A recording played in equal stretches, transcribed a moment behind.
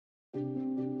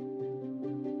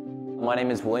My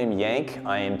name is William Yank.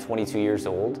 I am 22 years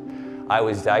old. I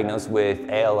was diagnosed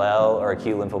with ALL, or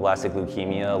acute lymphoblastic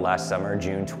leukemia, last summer,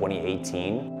 June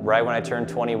 2018. Right when I turned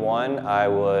 21, I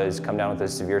was come down with a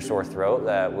severe sore throat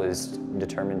that was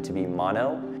determined to be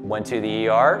mono. Went to the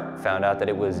ER, found out that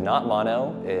it was not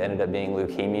mono. It ended up being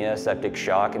leukemia, septic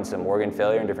shock, and some organ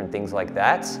failure and different things like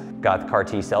that. Got the CAR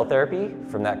T-cell therapy.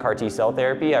 From that CAR T-cell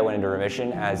therapy, I went into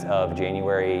remission as of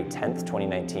January 10th,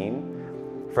 2019.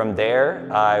 From there,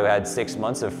 I had 6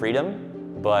 months of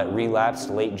freedom, but relapsed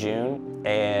late June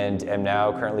and am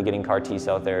now currently getting CAR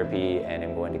T-cell therapy, and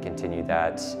am going to continue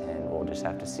that, and we'll just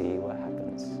have to see what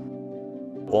happens.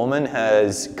 Ullman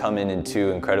has come in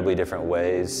two incredibly different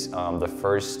ways. The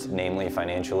first, namely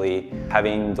financially,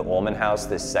 having the Ullman House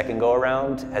this second go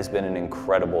around has been an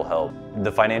incredible help.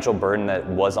 The financial burden that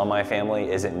was on my family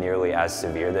isn't nearly as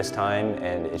severe this time,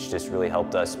 and it's just really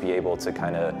helped us be able to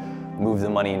kind of move the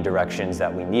money in directions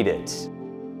that we need it.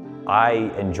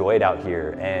 I enjoy it out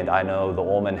here, and I know the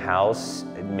Ullman House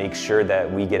makes sure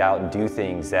that we get out and do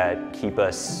things that keep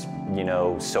us,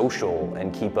 social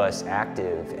and keep us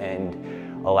active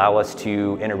and allow us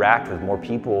to interact with more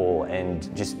people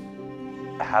and just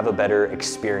have a better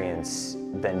experience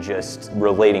than just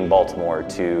relating Baltimore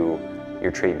to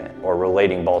your treatment or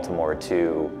relating Baltimore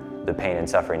to the pain and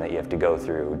suffering that you have to go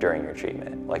through during your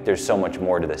treatment. Like, there's so much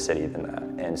more to the city than that,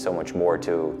 and so much more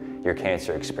to your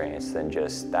cancer experience than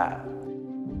just that.